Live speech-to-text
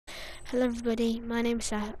Hello everybody, my name's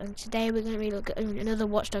Seth and today we're going to be looking at another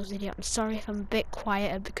Watch Dogs video. I'm sorry if I'm a bit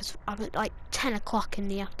quieter because I'm at like 10 o'clock in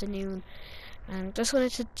the afternoon and just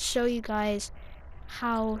wanted to show you guys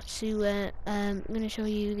how to, I'm going to show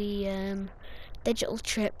you the digital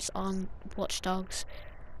trips on Watch Dogs.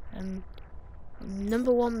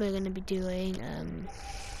 Number one we're going to be doing, I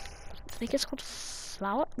think it's called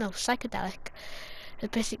psychedelic.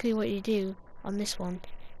 That's basically what you do on this one.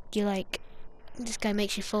 You this guy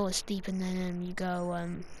makes you fall asleep and then you go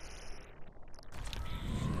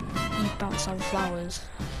you bounce on flowers.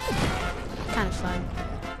 Kind of fun.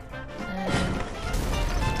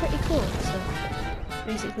 Pretty cool. So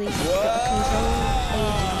basically you've got to control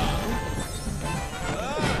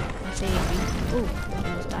oh, I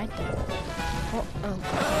almost died there. Oh,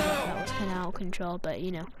 that was kinda out of control, but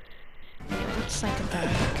you know. Anyway, that's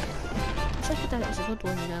psychedelic. Psychedelic is a good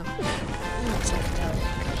one, you know. I like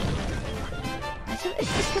psychedelic.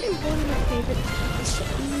 It's probably one of my favourite. It's the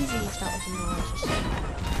easiest out of them all.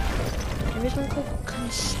 There is one called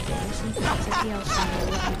Consprisy. That's a DLC. I'll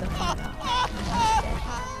let you go find that.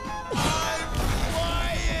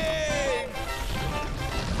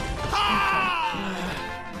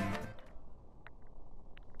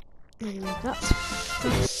 Anyway, that's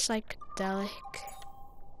psychedelic.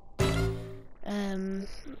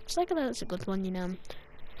 Psychedelic's a good one, you know.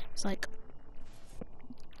 It's like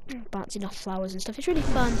bouncing off flowers and stuff. It's really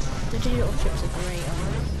fun. The digital trips are great.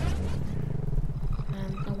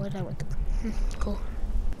 Oh, where did I wake up? Cool.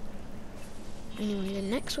 Anyway, the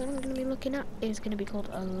next one I'm going to be looking at is going to be called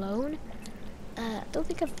Alone. I don't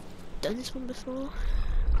think I've done this one before.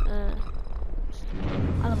 I'll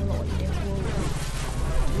have a look what you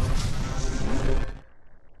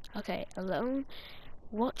do. Okay, Alone.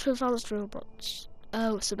 Watch for advanced robots.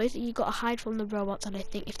 Oh, so basically you gotta hide from the robots, and I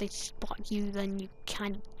think if they spot you, then you're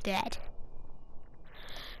kind of dead.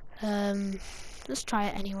 Let's try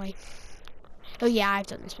it anyway. Oh yeah, I've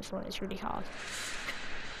done this before. It's really hard.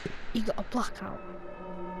 You got a blackout,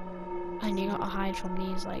 and you gotta hide from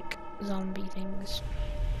these like zombie things.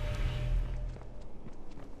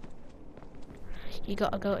 You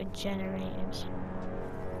gotta go to generators.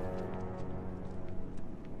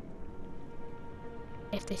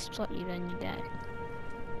 If they spot you, then you're dead.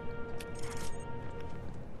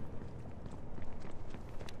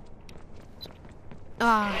 Okay.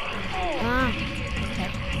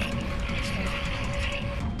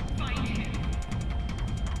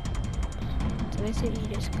 So basically you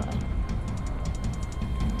just gotta...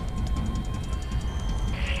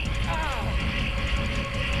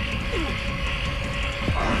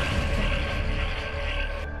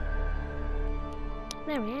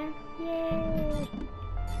 There we are. Yay!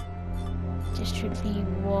 Just trip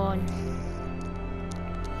V1.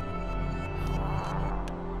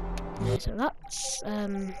 So that's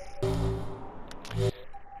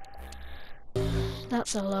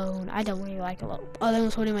Alone. I don't really like Alone.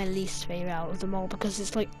 Alone's probably my least favourite out of them all because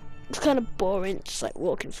it's kind of boring, just like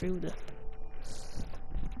walking through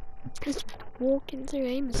just walking through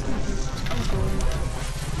Amos. It's kind of boring.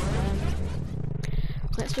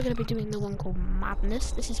 Next we're going to be doing the one called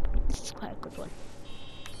Madness. This is quite a good one.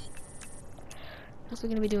 Next we're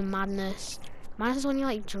going to be doing Madness. Madness is when you're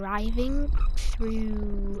like driving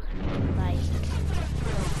through like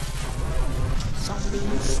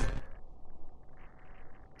zombies.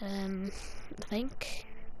 I think.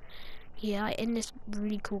 Yeah, in this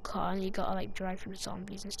really cool car, and you gotta like drive through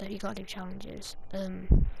zombies and stuff. You gotta do challenges.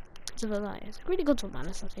 So like, it's a really good one,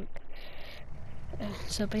 Madness, I think.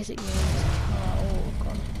 So basically, oh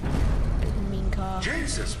god, mean car.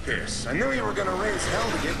 Jesus, Pierce! I knew you were gonna raise hell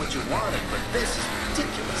to get what you wanted, but this is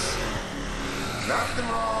ridiculous. Nothing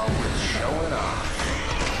wrong with showing off.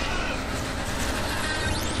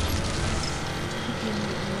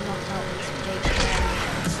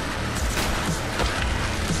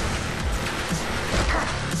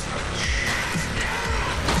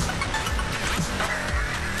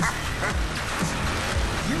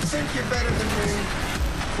 You think you're better than me?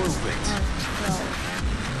 Prove it.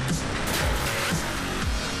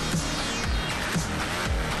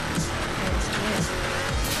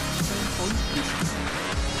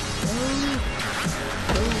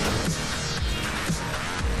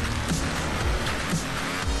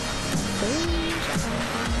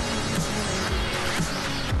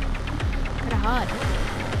 Kinda hard.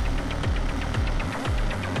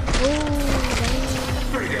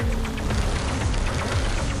 Pretty good.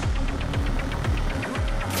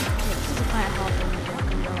 This is quite a hard one. I can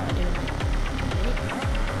do a lot of doing.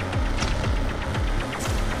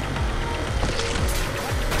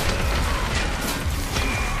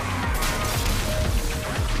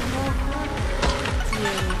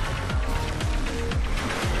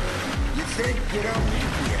 think you don't need me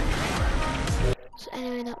anymore. So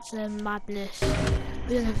anyway, that's madness.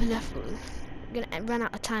 We're gonna run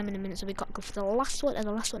out of time in a minute, so we got to go for the last one, and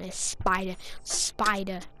the last one is Spider.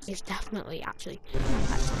 Spider is definitely actually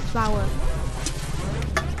flower.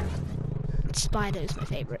 Spider is my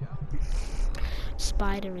favourite.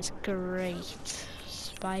 Spider is great.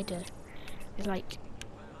 Spider is like,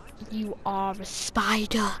 you are a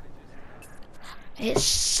spider. It's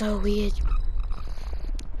so weird.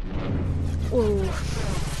 Oh,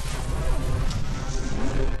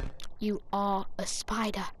 you are a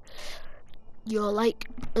spider. You're like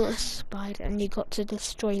a spider, and you got to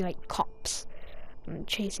destroy like cops and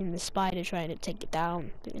chasing the spider, trying to take it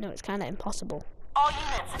down. But you know, it's kind of impossible. All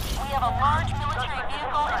units, we have a large military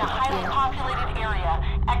vehicle in a highly populated area.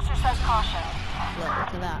 Exercise caution.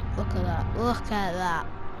 Look at that, look at that, look at that.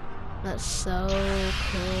 That's so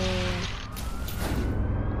cool.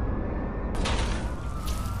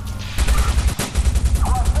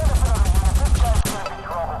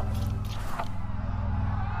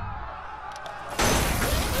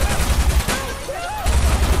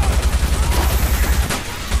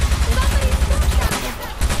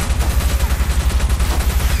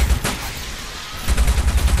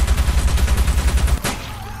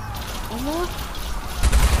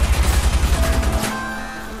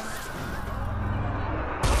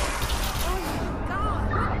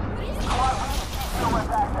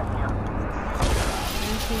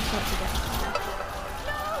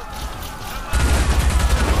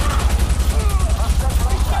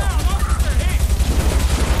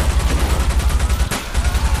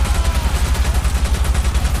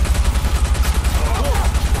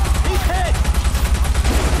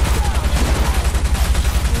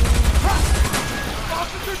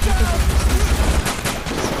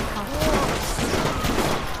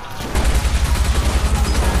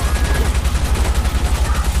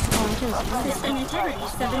 System integrity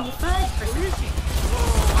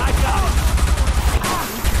 75%. I got it.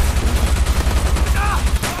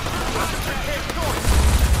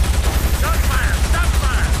 Stop fire! Stop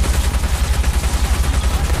fire!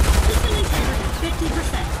 System integrity 50%.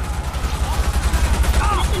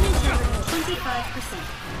 System integrity 25%.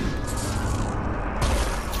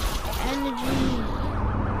 Energy.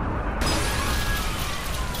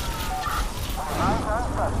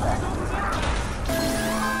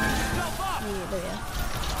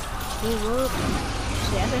 We will.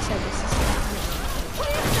 See, as I said, this is happening. What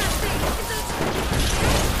is that thing?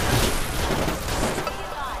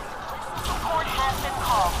 Support has been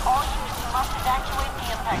called. All units must evacuate the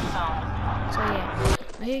impact zone. So yeah,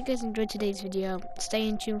 I hope you guys enjoyed today's video.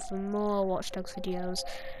 Stay tuned for more Watch Dogs videos.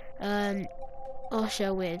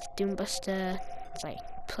 Also with Doombuster, I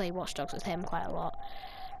play Watch Dogs with him quite a lot.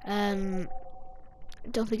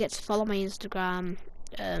 Don't forget to follow my Instagram.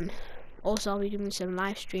 Also, I'll be doing some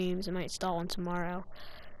live streams. I might start one tomorrow.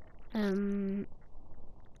 I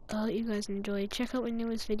hope you guys enjoyed. Check out my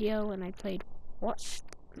newest video when I played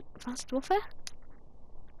Advanced Warfare? I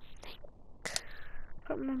think. I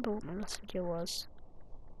can't remember what my last video was.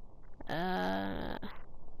 My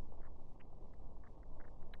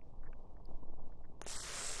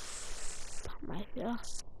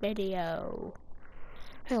last video.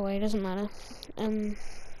 Anyway, it doesn't matter. I'll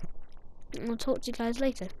talk to you guys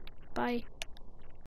later. Bye.